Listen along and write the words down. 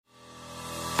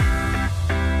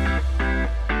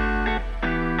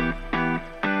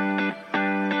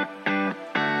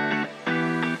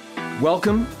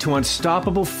Welcome to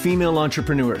Unstoppable Female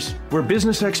Entrepreneurs, where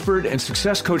business expert and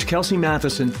success coach Kelsey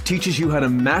Matheson teaches you how to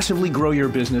massively grow your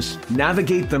business,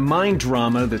 navigate the mind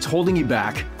drama that's holding you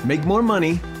back, make more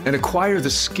money, and acquire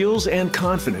the skills and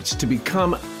confidence to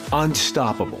become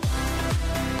unstoppable.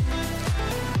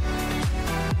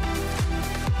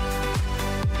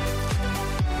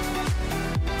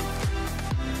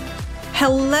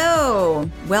 Hello,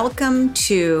 welcome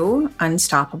to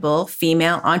Unstoppable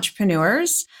Female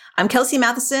Entrepreneurs. I'm Kelsey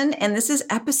Matheson, and this is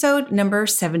episode number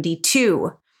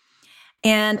 72.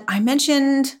 And I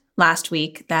mentioned last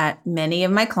week that many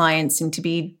of my clients seem to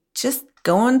be just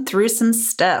going through some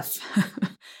stuff.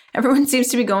 Everyone seems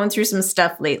to be going through some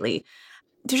stuff lately.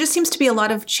 There just seems to be a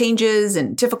lot of changes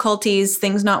and difficulties,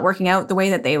 things not working out the way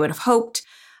that they would have hoped.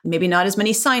 Maybe not as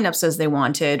many signups as they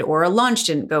wanted, or a launch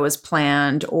didn't go as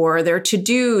planned, or their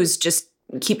to-dos just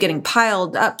keep getting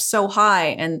piled up so high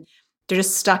and they're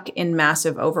just stuck in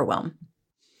massive overwhelm.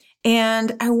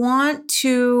 And I want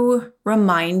to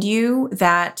remind you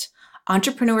that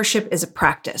entrepreneurship is a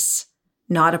practice,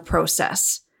 not a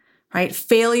process, right?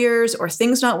 Failures or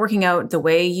things not working out the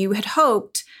way you had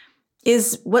hoped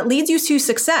is what leads you to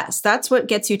success. That's what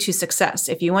gets you to success.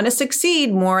 If you want to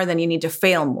succeed more, then you need to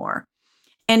fail more.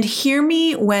 And hear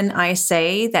me when I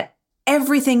say that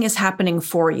everything is happening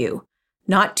for you,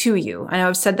 not to you. I know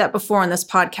I've said that before on this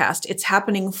podcast. It's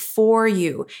happening for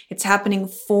you. It's happening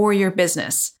for your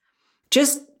business.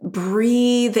 Just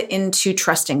breathe into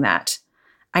trusting that.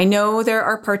 I know there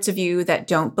are parts of you that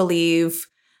don't believe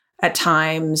at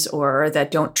times or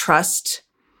that don't trust,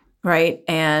 right?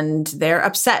 And they're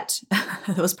upset.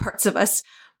 Those parts of us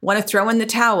want to throw in the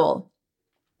towel.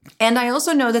 And I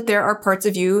also know that there are parts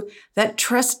of you that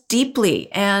trust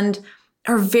deeply and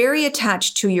are very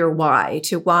attached to your why,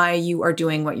 to why you are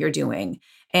doing what you're doing,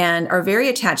 and are very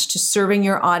attached to serving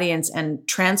your audience and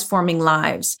transforming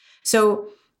lives. So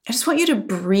I just want you to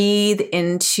breathe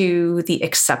into the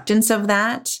acceptance of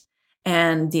that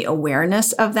and the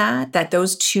awareness of that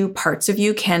those two parts of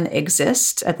you can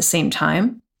exist at the same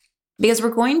time. Because we're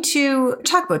going to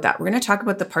talk about that. We're going to talk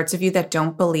about the parts of you that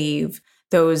don't believe,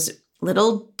 those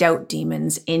little doubt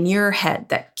demons in your head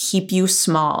that keep you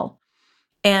small.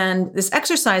 And this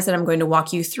exercise that I'm going to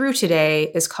walk you through today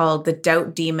is called the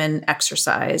Doubt Demon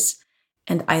Exercise.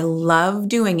 And I love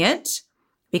doing it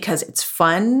because it's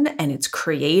fun and it's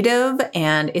creative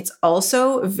and it's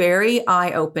also very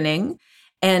eye-opening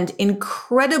and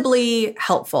incredibly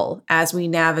helpful as we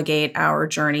navigate our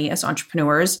journey as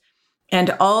entrepreneurs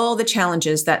and all the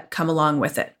challenges that come along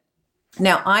with it.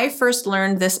 Now, I first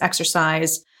learned this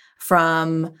exercise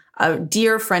from a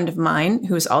dear friend of mine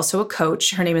who is also a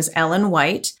coach. Her name is Ellen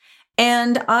White.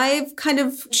 And I've kind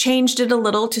of changed it a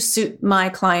little to suit my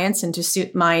clients and to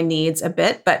suit my needs a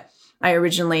bit, but I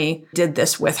originally did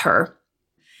this with her.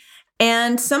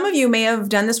 And some of you may have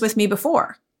done this with me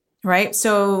before, right?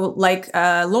 So like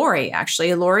Lori,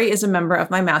 actually. Lori is a member of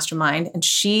my mastermind, and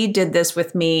she did this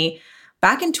with me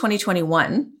back in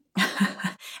 2021.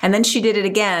 And then she did it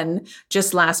again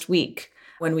just last week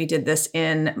when we did this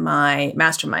in my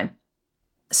mastermind.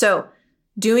 So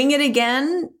doing it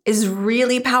again is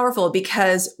really powerful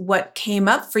because what came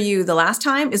up for you the last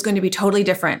time is going to be totally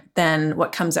different than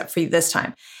what comes up for you this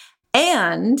time.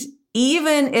 And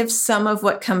even if some of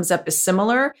what comes up is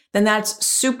similar, then that's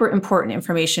super important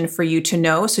information for you to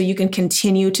know so you can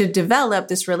continue to develop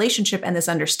this relationship and this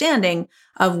understanding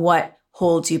of what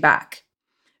holds you back.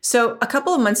 So a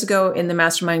couple of months ago in the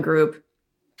mastermind group,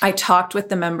 I talked with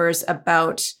the members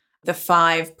about the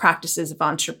 5 practices of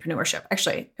entrepreneurship.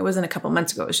 Actually, it wasn't a couple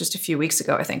months ago. It was just a few weeks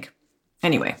ago, I think.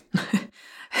 Anyway,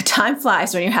 time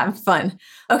flies when you're having fun.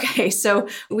 Okay, so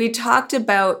we talked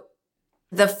about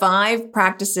the 5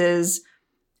 practices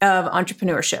of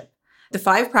entrepreneurship. The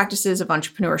 5 practices of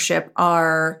entrepreneurship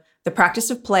are the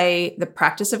practice of play, the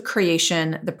practice of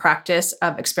creation, the practice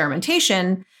of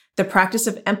experimentation, the practice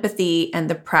of empathy, and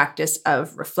the practice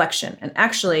of reflection. And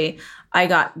actually, I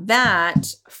got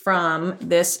that from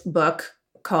this book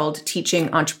called Teaching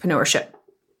Entrepreneurship.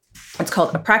 It's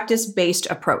called A Practice-Based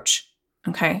Approach.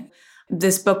 Okay.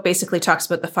 This book basically talks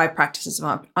about the 5 practices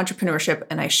of entrepreneurship,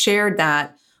 and I shared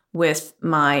that with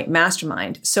my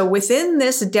mastermind. So within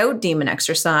this doubt demon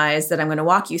exercise that I'm going to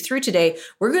walk you through today,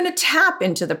 we're going to tap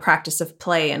into the practice of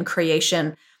play and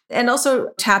creation, and also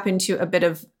tap into a bit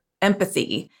of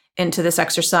empathy into this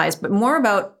exercise, but more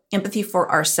about empathy for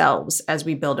ourselves as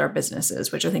we build our businesses,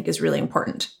 which I think is really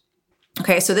important.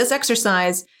 Okay, so this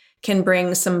exercise can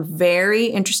bring some very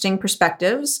interesting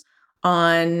perspectives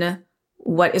on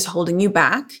what is holding you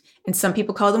back. And some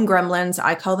people call them gremlins.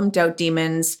 I call them doubt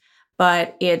demons.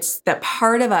 But it's that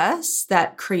part of us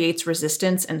that creates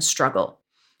resistance and struggle.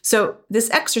 So this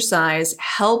exercise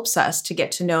helps us to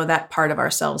get to know that part of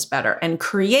ourselves better and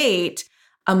create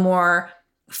a more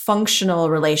functional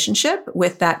relationship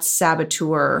with that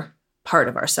saboteur part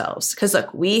of ourselves. Because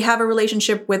look, we have a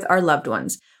relationship with our loved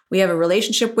ones. We have a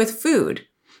relationship with food.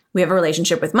 We have a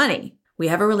relationship with money. We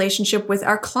have a relationship with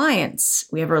our clients.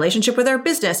 We have a relationship with our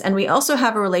business. And we also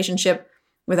have a relationship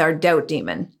with our doubt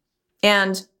demon.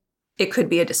 And it could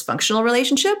be a dysfunctional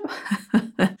relationship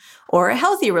or a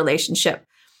healthy relationship,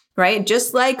 right?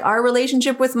 Just like our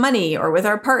relationship with money or with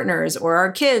our partners or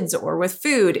our kids or with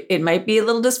food, it might be a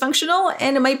little dysfunctional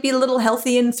and it might be a little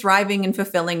healthy and thriving and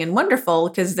fulfilling and wonderful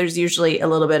because there's usually a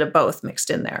little bit of both mixed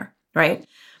in there, right?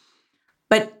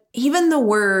 But even the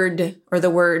word or the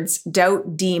words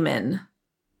doubt demon,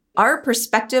 our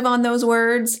perspective on those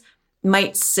words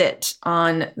might sit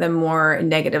on the more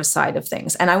negative side of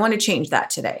things. And I want to change that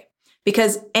today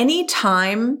because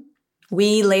anytime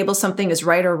we label something as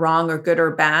right or wrong or good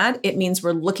or bad, it means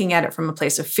we're looking at it from a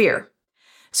place of fear.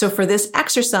 So for this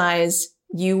exercise,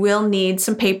 you will need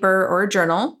some paper or a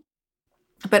journal,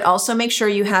 but also make sure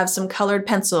you have some colored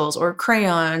pencils or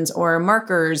crayons or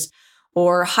markers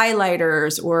or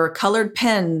highlighters or colored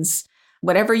pens,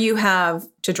 whatever you have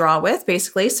to draw with,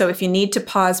 basically. So if you need to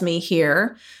pause me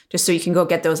here, just so you can go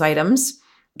get those items,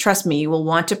 trust me, you will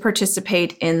want to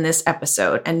participate in this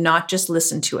episode and not just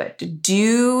listen to it.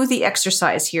 Do the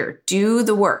exercise here. Do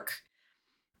the work.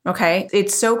 Okay?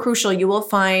 It's so crucial. You will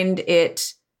find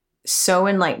it so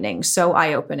enlightening, so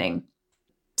eye-opening.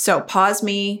 So pause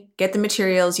me, get the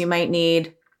materials you might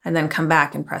need, and then come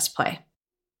back and press play.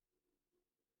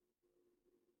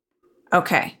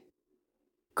 Okay.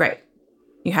 Great.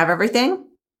 You have everything?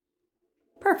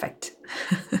 Perfect.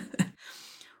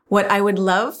 What I would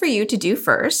love for you to do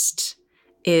first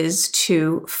is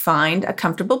to find a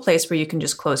comfortable place where you can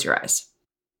just close your eyes.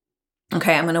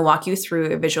 Okay, I'm going to walk you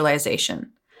through a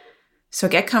visualization. So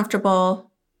get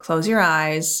comfortable, close your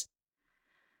eyes.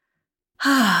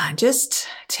 Just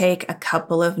take a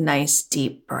couple of nice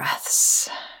deep breaths.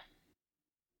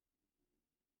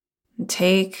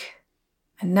 Take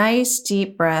a nice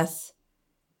deep breath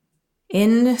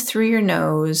in through your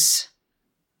nose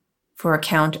for a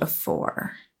count of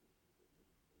 4.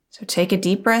 So take a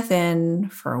deep breath in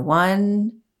for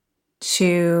 1,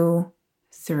 2,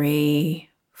 3,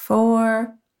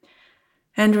 4,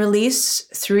 and release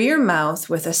through your mouth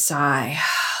with a sigh.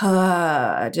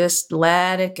 Just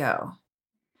let it go.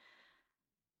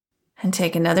 And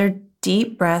take another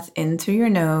deep breath in through your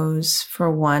nose for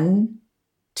 1,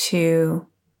 2,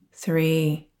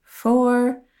 3,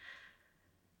 4.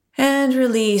 And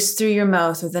release through your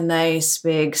mouth with a nice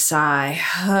big sigh.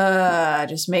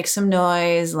 Just make some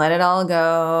noise. Let it all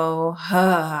go.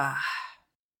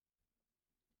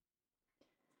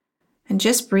 And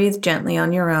just breathe gently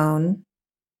on your own.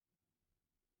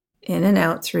 In and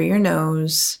out through your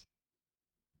nose.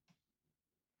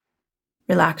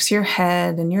 Relax your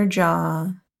head and your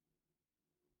jaw.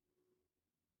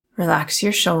 Relax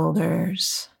your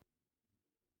shoulders.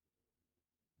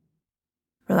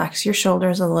 Relax your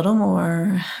shoulders a little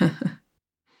more.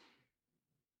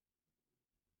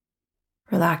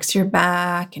 Relax your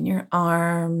back and your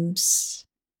arms.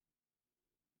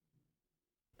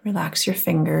 Relax your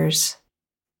fingers.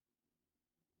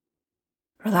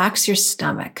 Relax your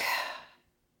stomach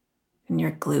and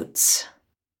your glutes.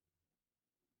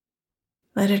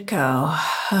 Let it go.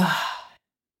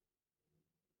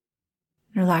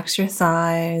 Relax your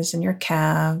thighs and your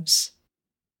calves.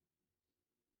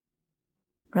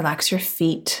 Relax your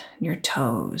feet and your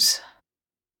toes.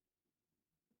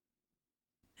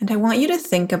 And I want you to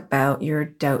think about your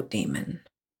doubt demon.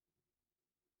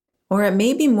 Or it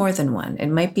may be more than one. It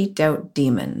might be doubt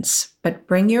demons. But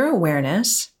bring your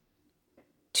awareness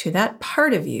to that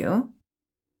part of you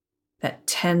that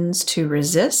tends to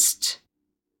resist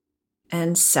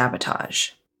and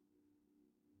sabotage.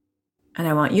 And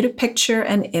I want you to picture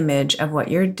an image of what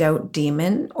your doubt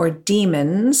demon or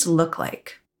demons look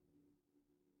like.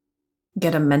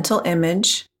 Get a mental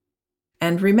image,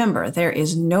 and remember, there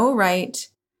is no right,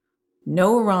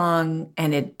 no wrong,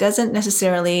 and it doesn't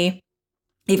necessarily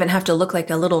even have to look like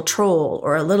a little troll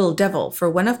or a little devil. For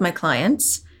one of my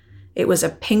clients, it was a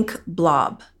pink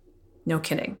blob. No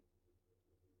kidding.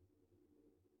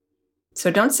 So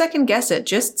don't second guess it.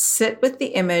 Just sit with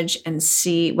the image and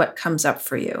see what comes up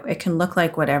for you. It can look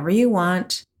like whatever you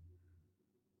want.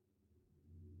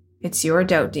 It's your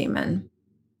doubt demon.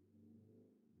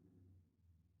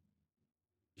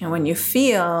 And when you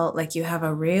feel like you have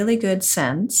a really good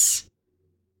sense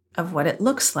of what it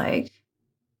looks like,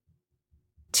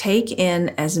 take in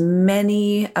as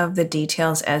many of the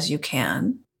details as you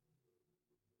can.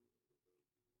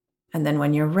 And then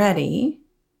when you're ready,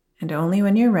 and only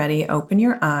when you're ready, open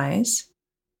your eyes.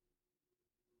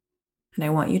 And I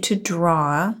want you to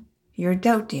draw your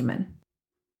doubt demon.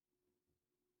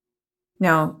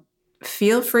 Now,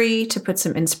 feel free to put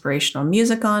some inspirational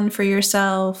music on for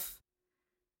yourself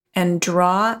and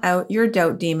draw out your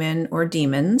doubt demon or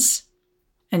demons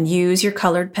and use your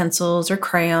colored pencils or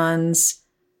crayons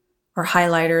or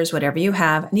highlighters, whatever you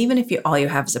have. And even if all you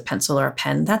have is a pencil or a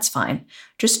pen, that's fine.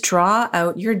 Just draw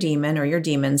out your demon or your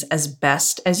demons as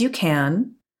best as you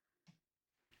can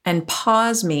and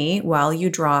pause me while you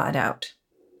draw it out.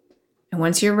 And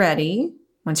once you're ready,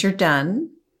 once you're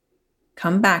done,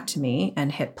 come back to me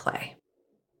and hit play.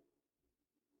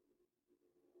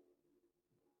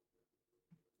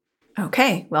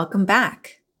 Okay, welcome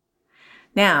back.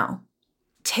 Now,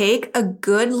 take a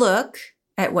good look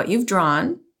at what you've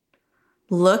drawn.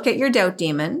 Look at your doubt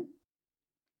demon,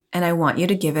 and I want you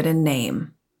to give it a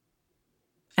name.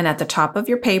 And at the top of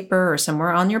your paper or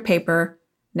somewhere on your paper,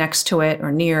 next to it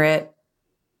or near it,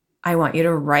 I want you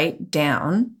to write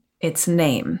down its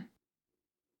name.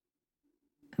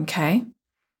 Okay?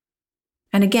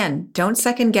 And again, don't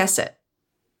second guess it.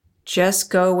 Just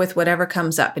go with whatever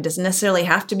comes up. It doesn't necessarily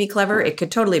have to be clever. It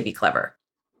could totally be clever,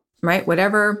 right?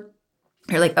 Whatever,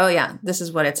 you're like, oh yeah, this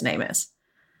is what its name is.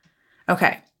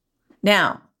 Okay.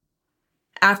 Now,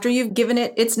 after you've given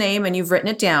it its name and you've written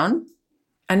it down,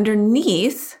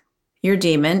 underneath your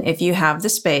demon, if you have the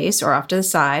space or off to the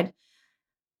side,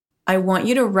 I want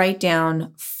you to write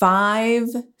down 5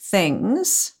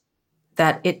 things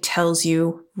that it tells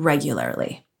you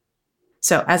regularly.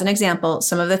 So as an example,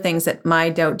 some of the things that my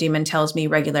doubt demon tells me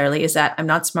regularly is that I'm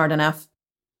not smart enough,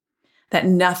 that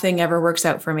nothing ever works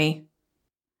out for me.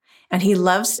 And he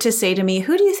loves to say to me,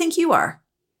 who do you think you are?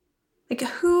 Like,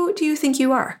 who do you think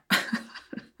you are?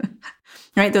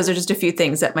 Right? Those are just a few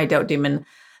things that my doubt demon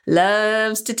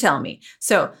loves to tell me.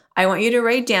 So I want you to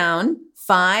write down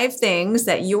 5 things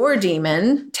that your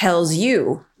demon tells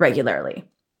you regularly.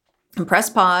 And press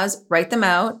pause, write them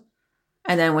out.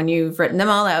 And then when you've written them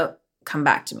all out, come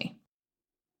back to me.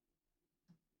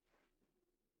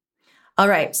 All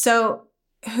right. So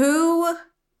who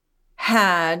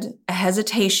had a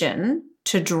hesitation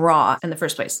to draw in the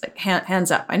first place? Like hands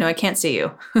up. I know I can't see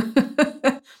you,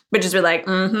 but just be like,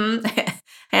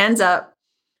 hands up.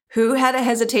 Who had a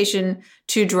hesitation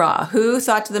to draw? Who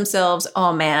thought to themselves,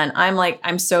 oh man,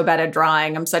 I'm so bad at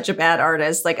drawing. I'm such a bad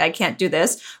artist. Like, I can't do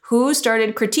this. Who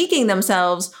started critiquing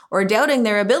themselves or doubting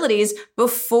their abilities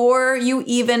before you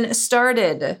even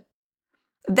started?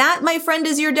 That, my friend,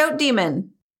 is your doubt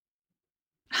demon.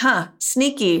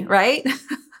 Sneaky, right?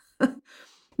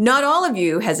 Not all of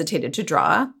you hesitated to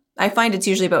draw. I find it's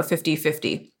usually about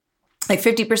 50-50. Like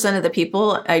 50% of the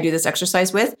people I do this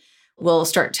exercise with will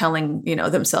start telling,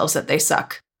 themselves that they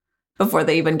suck before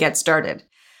they even get started.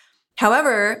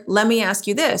 However, let me ask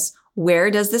you this. Where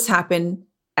does this happen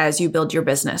as you build your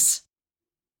business?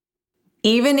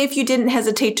 Even if you didn't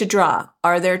hesitate to draw,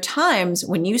 are there times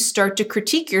when you start to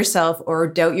critique yourself or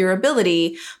doubt your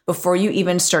ability before you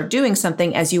even start doing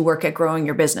something as you work at growing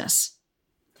your business?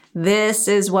 This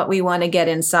is what we want to get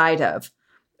inside of.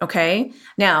 Okay.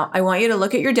 Now, I want you to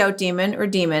look at your doubt demon or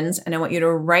demons, and I want you to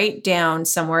write down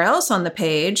somewhere else on the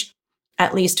page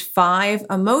at least 5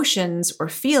 emotions or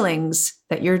feelings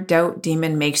that your doubt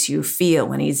demon makes you feel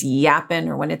when he's yapping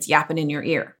or when it's yapping in your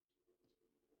ear.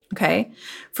 Okay.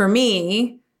 For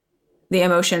me, the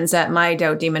emotions that my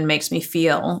doubt demon makes me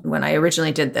feel when I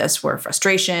originally did this were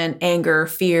frustration, anger,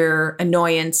 fear,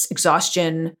 annoyance,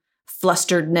 exhaustion,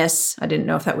 flusteredness. I didn't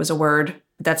know if that was a word,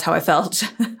 but that's how I felt.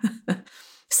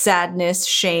 Sadness,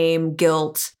 shame,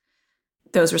 guilt.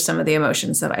 Those were some of the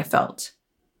emotions that I felt.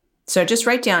 So just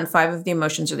write down 5 of the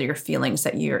emotions or your feelings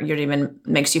that your demon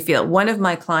makes you feel. One of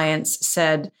my clients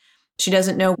said she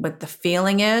doesn't know what the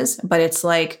feeling is, but it's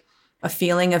like a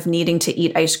feeling of needing to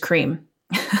eat ice cream.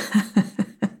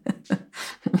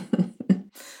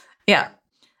 Yeah.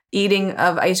 Eating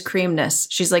of ice creamness.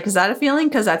 She's like, is that a feeling?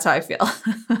 Because that's how I feel.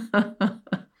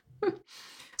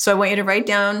 So I want you to write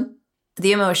down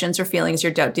the emotions or feelings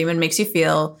your doubt demon makes you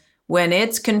feel when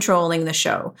it's controlling the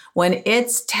show, when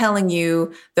it's telling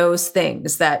you those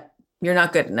things that you're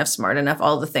not good enough, smart enough,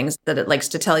 all the things that it likes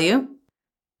to tell you.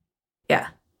 Yeah.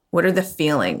 What are the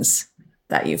feelings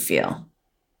that you feel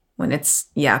when it's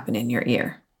yapping in your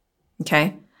ear?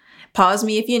 Okay. Pause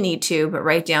me if you need to, but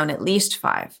write down at least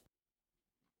 5.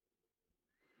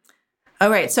 All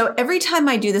right. So every time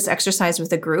I do this exercise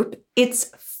with a group,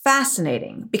 it's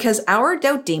fascinating because our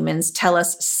doubt demons tell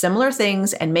us similar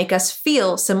things and make us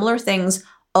feel similar things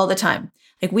all the time.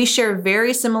 Like we share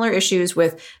very similar issues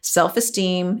with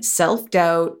self-esteem,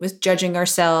 self-doubt, with judging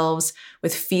ourselves,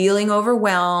 with feeling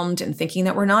overwhelmed and thinking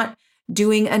that we're not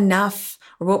doing enough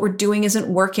or what we're doing isn't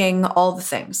working, all the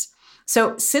things.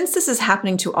 So since this is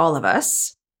happening to all of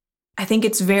us, I think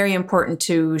it's very important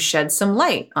to shed some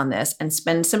light on this and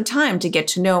spend some time to get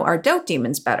to know our doubt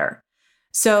demons better.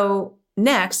 So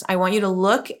next, I want you to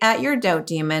look at your doubt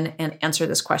demon and answer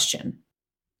this question.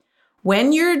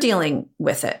 When you're dealing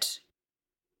with it,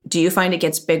 do you find it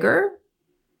gets bigger,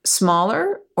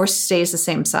 smaller, or stays the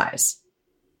same size?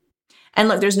 And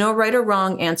look, there's no right or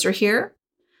wrong answer here,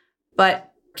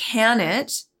 but can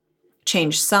it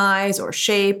change size or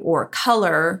shape or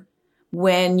color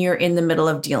when you're in the middle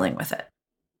of dealing with it?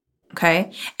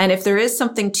 Okay. And if there is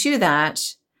something to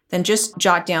that, then just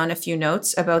jot down a few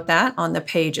notes about that on the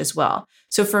page as well.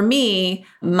 So for me,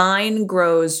 mine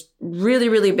grows really,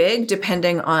 really big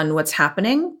depending on what's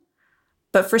happening.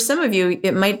 But for some of you,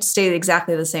 it might stay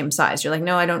exactly the same size. You're like,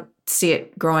 no, I don't see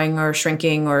it growing or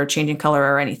shrinking or changing color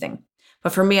or anything.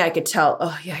 But for me, I could tell,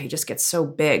 oh yeah, he just gets so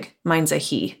big. Mine's a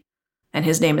he, and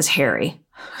his name is Harry.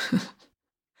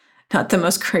 Not the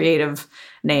most creative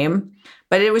name,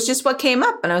 but it was just what came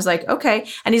up. And I was like, okay.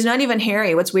 And he's not even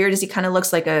hairy. What's weird is he kind of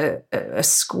looks like a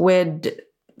squid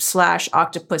 /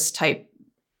 octopus type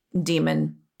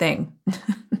demon thing.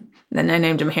 Then I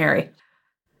named him Harry.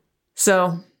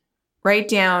 So write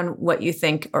down what you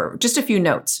think, or just a few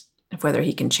notes of whether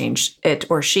he can change it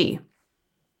or she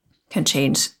can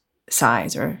change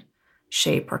size or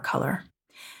shape or color.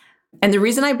 And the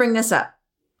reason I bring this up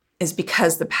is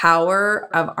because the power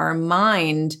of our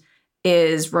mind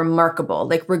is remarkable.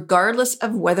 Like regardless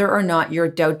of whether or not your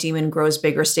doubt demon grows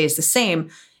big or stays the same,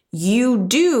 you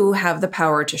do have the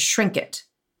power to shrink it.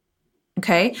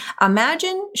 Okay?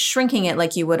 Imagine shrinking it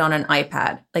like you would on an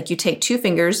iPad. Like you take 2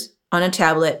 fingers on a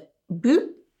tablet, boop,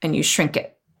 and you shrink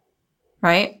it,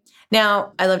 right?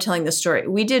 Now, I love telling this story.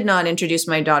 We did not introduce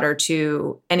my daughter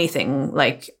to anything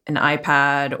like an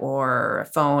iPad or a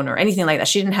phone or anything like that.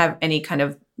 She didn't have any kind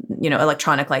of,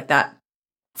 electronic like that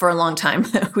for a long time.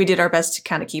 We did our best to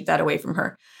kind of keep that away from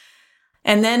her.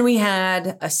 And then we had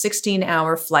a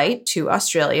 16-hour flight to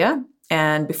Australia.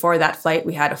 And before that flight,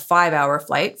 we had a 5-hour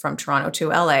flight from Toronto to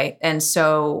LA. And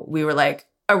so we were like,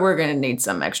 oh, we're going to need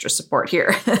some extra support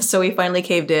here. So we finally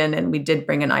caved in and we did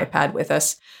bring an iPad with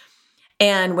us.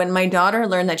 And when my daughter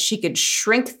learned that she could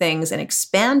shrink things and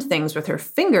expand things with her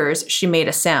fingers, she made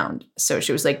a sound. So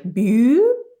she was like, beep,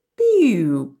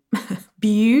 beep,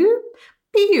 beep,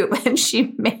 beep. And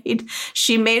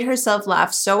she made herself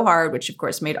laugh so hard, which of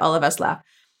course made all of us laugh.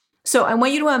 So I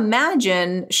want you to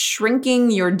imagine shrinking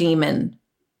your demon.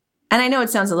 And I know it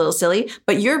sounds a little silly,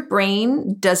 but your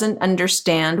brain doesn't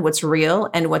understand what's real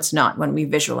and what's not when we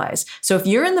visualize. So if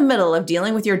you're in the middle of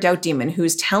dealing with your doubt demon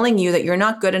who's telling you that you're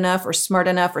not good enough or smart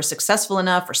enough or successful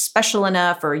enough or special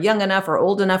enough or young enough or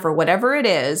old enough or whatever it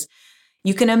is,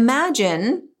 you can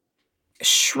imagine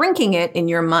shrinking it in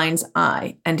your mind's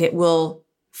eye, and it will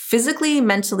physically,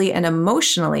 mentally, and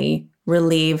emotionally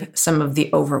relieve some of the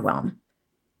overwhelm.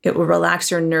 It will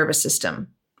relax your nervous system,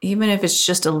 even if it's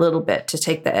just a little bit, to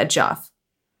take the edge off.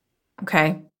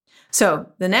 Okay?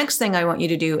 So the next thing I want you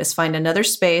to do is find another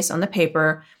space on the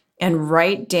paper and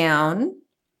write down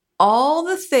all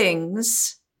the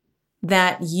things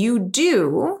that you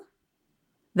do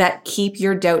that keep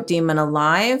your doubt demon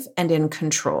alive and in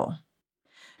control.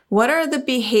 What are the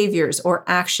behaviors or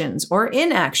actions or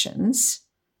inactions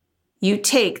you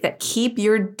take that keep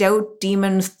your doubt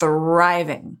demon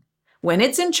thriving? When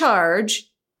it's in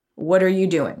charge, what are you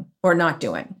doing or not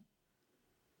doing?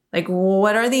 Like,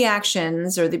 what are the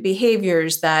actions or the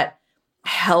behaviors that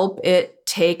help it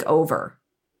take over?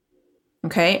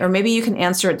 Okay. Or maybe you can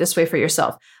answer it this way for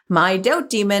yourself. My doubt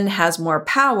demon has more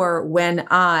power when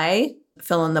I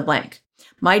fill in the blank.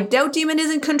 My doubt demon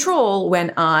is in control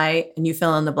when and you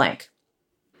fill in the blank.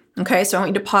 Okay. So I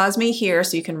want you to pause me here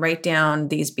so you can write down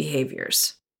these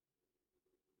behaviors.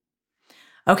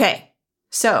 Okay.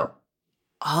 So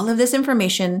all of this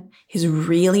information is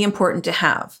really important to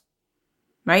have,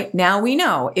 right? Now we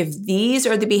know if these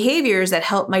are the behaviors that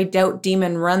help my doubt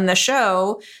demon run the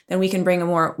show, then we can bring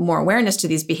more awareness to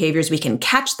these behaviors. We can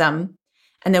catch them,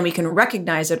 and then we can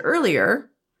recognize it earlier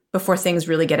before things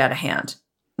really get out of hand.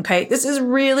 Okay, this is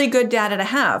really good data to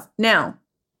have. Now,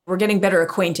 we're getting better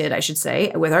acquainted, I should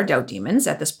say, with our doubt demons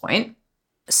at this point.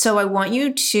 So I want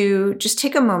you to just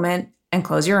take a moment and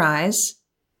close your eyes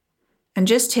and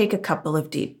just take a couple of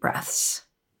deep breaths.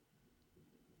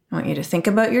 I want you to think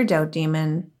about your doubt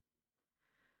demon,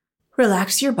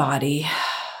 relax your body,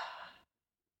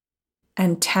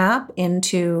 and tap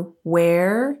into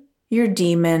where your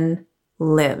demon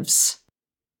lives.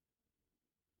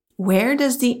 where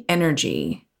does the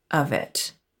energy of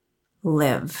it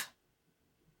live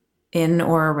in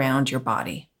or around your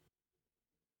body?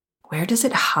 Where does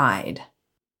it hide?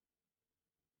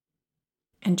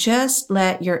 And just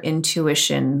let your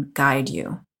intuition guide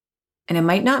you. And it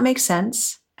might not make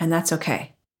sense, and that's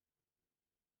okay.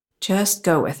 Just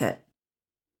go with it.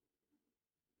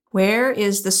 Where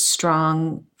is the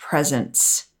strong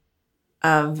presence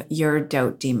of your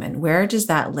doubt demon? Where does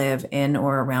that live in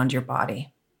or around your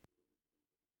body?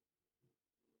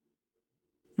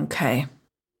 Okay.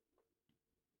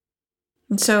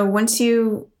 And so once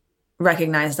you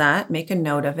recognize that, make a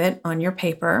note of it on your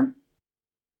paper.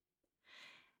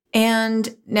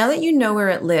 And now that you know where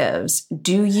it lives,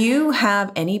 do you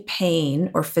have any pain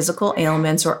or physical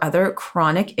ailments or other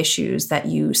chronic issues that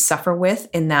you suffer with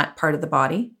in that part of the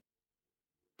body?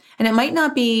 And it might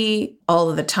not be all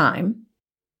of the time,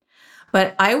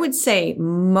 but I would say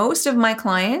most of my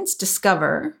clients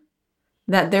discover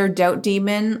that their doubt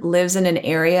demon lives in an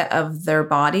area of their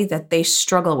body that they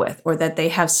struggle with or that they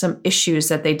have some issues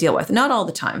that they deal with. Not all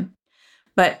the time.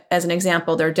 But as an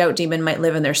example, their doubt demon might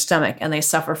live in their stomach and they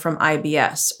suffer from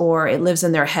IBS, or it lives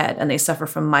in their head and they suffer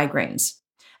from migraines.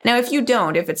 Now, if you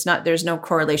don't, if it's not, there's no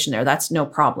correlation there, that's no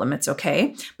problem. It's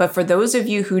okay. But for those of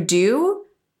you who do,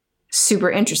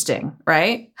 super interesting,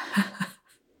 right?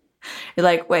 You're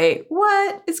like, wait,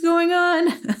 what is going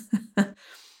on?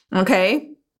 Okay.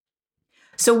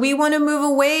 So we want to move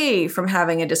away from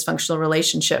having a dysfunctional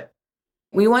relationship.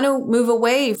 We want to move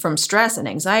away from stress and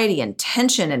anxiety and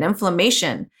tension and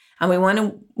inflammation. And we want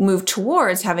to move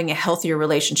towards having a healthier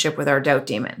relationship with our doubt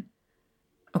demon.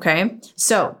 Okay.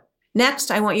 So next,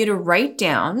 I want you to write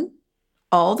down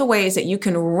all the ways that you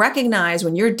can recognize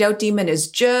when your doubt demon is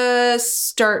just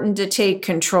starting to take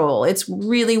control. It's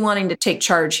really wanting to take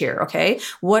charge here, okay?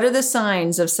 What are the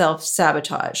signs of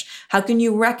self-sabotage? How can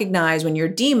you recognize when your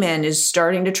demon is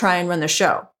starting to try and run the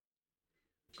show?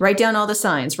 Write down all the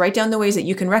signs. Write down the ways that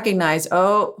you can recognize,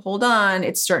 oh, hold on,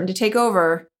 it's starting to take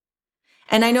over.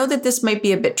 And I know that this might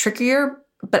be a bit trickier,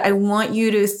 but I want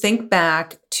you to think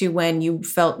back to when you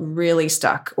felt really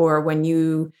stuck or when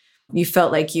you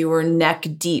felt like you were neck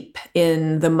deep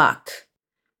in the muck.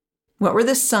 What were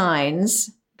the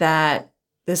signs that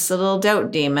this little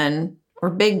doubt demon or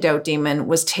big doubt demon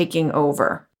was taking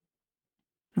over?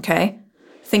 Okay,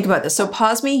 think about this. So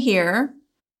pause me here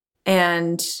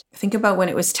and think about when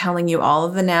it was telling you all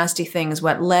of the nasty things,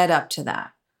 what led up to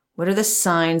that. What are the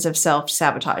signs of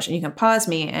self-sabotage? And you can pause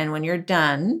me, and when you're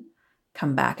done,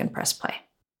 come back and press play.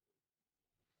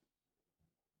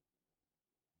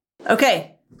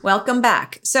 Okay. Welcome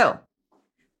back. So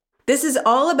this is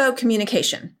all about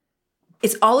communication.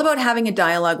 It's all about having a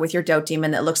dialogue with your doubt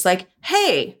demon that looks like,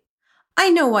 hey,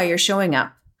 I know why you're showing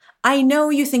up. I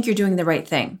know you think you're doing the right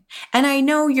thing. And I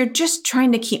know you're just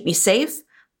trying to keep me safe,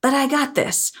 but I got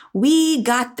this. We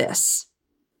got this.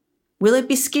 Will it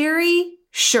be scary?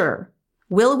 Sure.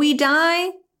 Will we die?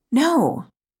 No.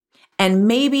 And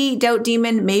maybe, doubt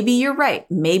demon, maybe you're right.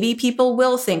 Maybe people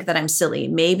will think that I'm silly.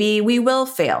 Maybe we will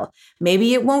fail.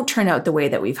 Maybe it won't turn out the way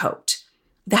that we've hoped.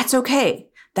 That's okay.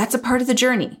 That's a part of the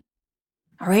journey.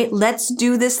 All right, let's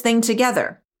do this thing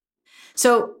together.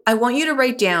 So I want you to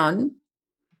write down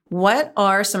what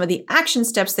are some of the action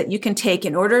steps that you can take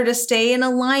in order to stay in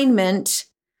alignment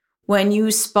when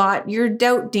you spot your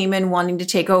doubt demon wanting to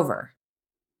take over.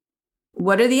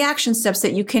 What are the action steps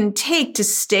that you can take to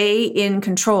stay in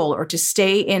control or to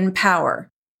stay in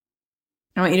power?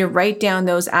 I want you to write down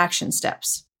those action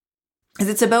steps. Because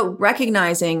it's about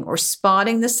recognizing or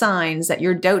spotting the signs that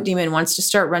your doubt demon wants to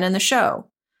start running the show,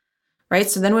 right?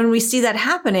 So then when we see that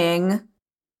happening,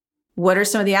 what are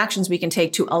some of the actions we can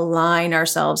take to align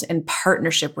ourselves in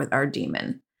partnership with our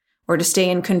demon, or to stay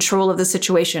in control of the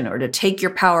situation, or to take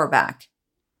your power back,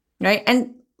 right?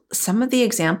 And some of the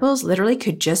examples literally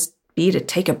could just be to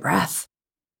take a breath.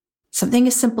 Something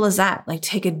as simple as that, like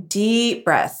take a deep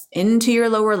breath into your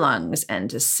lower lungs and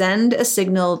to send a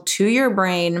signal to your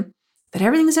brain that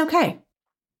everything's okay.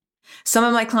 Some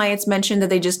of my clients mentioned that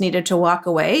they just needed to walk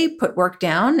away, put work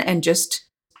down, and just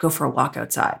go for a walk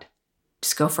outside.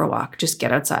 Just go for a walk. Just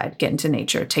get outside, get into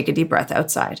nature, take a deep breath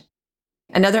outside.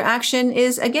 Another action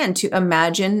is, again, to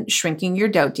imagine shrinking your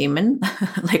doubt demon,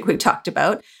 like we talked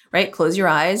about, right? Close your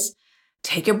eyes,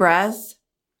 take a breath,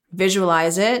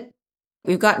 visualize it.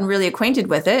 We've gotten really acquainted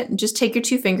with it, and just take your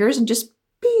two fingers and just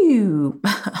pew,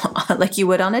 like you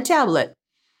would on a tablet.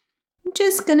 I'm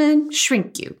just gonna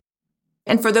shrink you.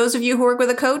 And for those of you who work with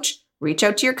a coach, reach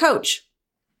out to your coach,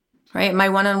 right? My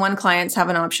one-on-one clients have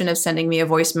an option of sending me a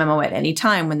voice memo at any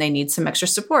time when they need some extra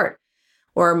support.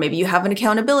 Or maybe you have an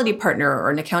accountability partner or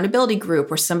an accountability group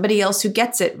or somebody else who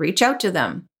gets it. Reach out to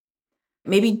them.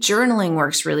 Maybe journaling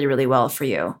works really, really well for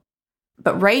you.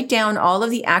 But write down all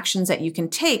of the actions that you can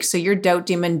take so your doubt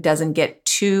demon doesn't get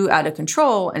too out of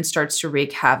control and starts to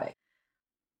wreak havoc.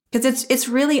 Because it's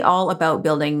really all about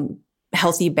building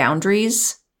healthy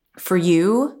boundaries for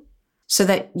you so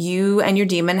that you and your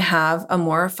demon have a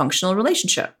more functional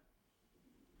relationship.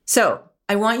 So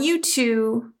I want you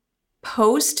to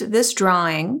post this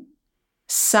drawing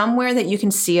somewhere that you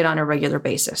can see it on a regular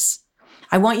basis.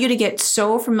 I want you to get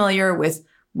so familiar with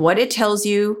what it tells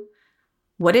you,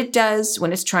 what it does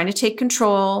when it's trying to take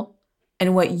control,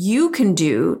 and what you can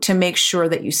do to make sure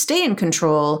that you stay in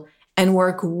control and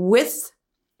work with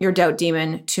your doubt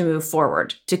demon to move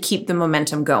forward, to keep the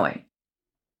momentum going.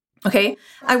 Okay?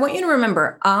 I want you to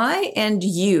remember, I and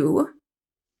you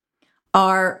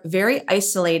are very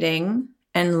isolating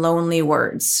and lonely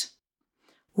words.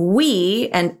 We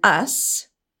and us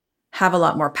have a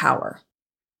lot more power.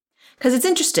 Because it's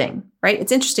interesting, right?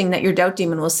 It's interesting that your doubt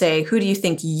demon will say, who do you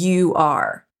think you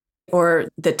are? Or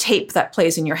the tape that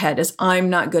plays in your head is, I'm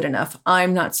not good enough.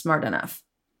 I'm not smart enough.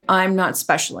 I'm not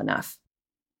special enough.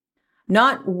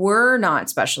 Not we're not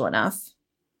special enough.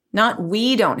 Not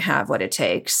we don't have what it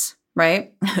takes,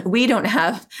 right? We don't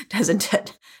have,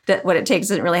 what it takes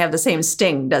doesn't really have the same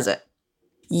sting, does it?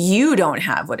 You don't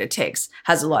have what it takes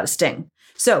has a lot of sting.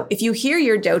 So if you hear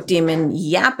your doubt demon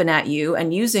yapping at you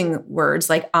and using words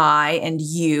like I and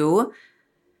you,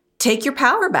 take your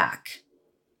power back.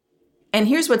 And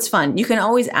here's what's fun. You can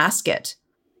always ask it,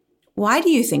 why do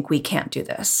you think we can't do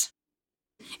this?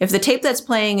 If the tape that's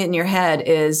playing in your head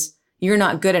is, you're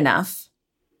not good enough,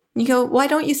 you go, why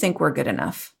don't you think we're good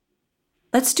enough?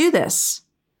 Let's do this.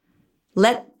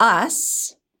 Let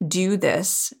us do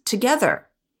this together.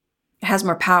 It has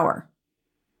more power.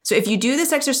 So if you do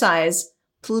this exercise,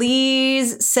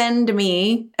 please send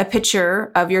me a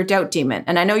picture of your doubt demon.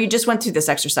 And I know you just went through this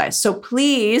exercise, so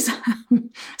please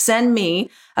send me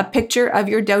a picture of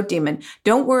your doubt demon.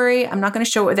 Don't worry, I'm not going to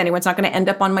show it with anyone. It's not going to end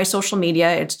up on my social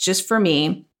media. It's just for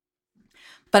me.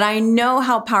 But I know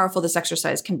how powerful this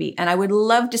exercise can be. And I would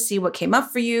love to see what came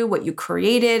up for you, what you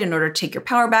created in order to take your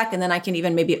power back. And then I can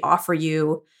even maybe offer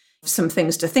you some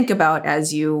things to think about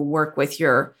as you work with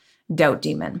your doubt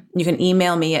demon. You can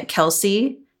email me at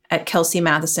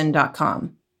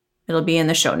kelsey@kelseymatheson.com. It'll be in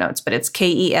the show notes, but it's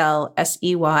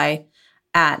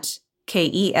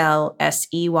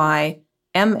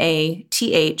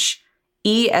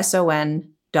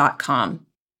KELSEY@KELSEYMATHESON.com.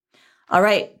 All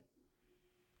right.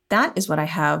 That is what I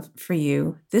have for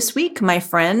you this week, my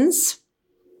friends.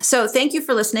 So thank you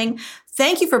for listening.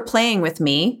 Thank you for playing with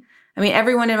me. I mean,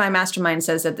 everyone in my mastermind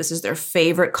says that this is their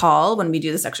favorite call when we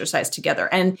do this exercise together.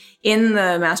 And in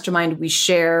the mastermind, we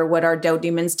share what our doubt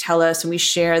demons tell us, and we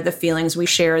share the feelings, we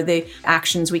share the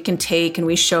actions we can take, and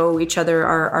we show each other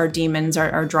our demons,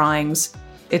 our drawings.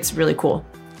 It's really cool.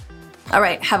 All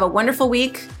right, have a wonderful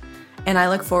week, and I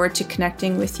look forward to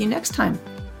connecting with you next time.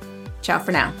 Ciao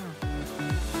for now.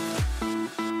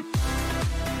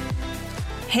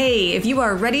 Hey, if you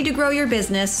are ready to grow your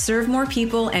business, serve more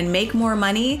people, and make more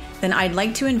money, then I'd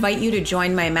like to invite you to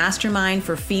join my mastermind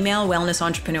for female wellness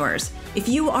entrepreneurs. If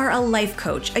you are a life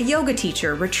coach, a yoga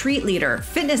teacher, retreat leader,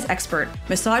 fitness expert,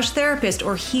 massage therapist,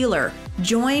 or healer,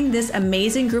 join this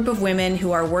amazing group of women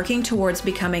who are working towards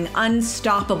becoming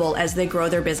unstoppable as they grow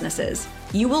their businesses.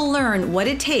 You will learn what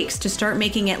it takes to start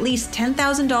making at least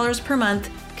 $10,000 per month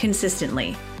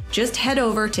consistently. Just head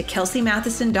over to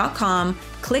kelseymatheson.com,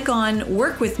 click on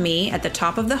Work With Me at the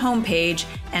top of the homepage,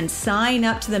 and sign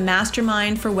up to the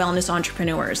Mastermind for Wellness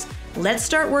Entrepreneurs. Let's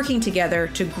start working together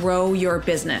to grow your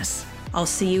business. I'll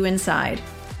see you inside.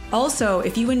 Also,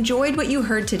 if you enjoyed what you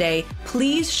heard today,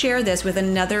 please share this with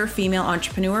another female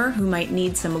entrepreneur who might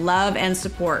need some love and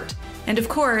support. And of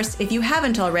course, if you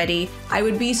haven't already, I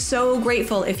would be so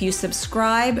grateful if you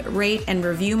subscribe, rate, and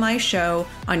review my show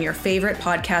on your favorite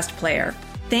podcast player.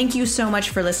 Thank you so much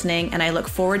for listening, and I look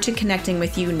forward to connecting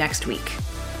with you next week.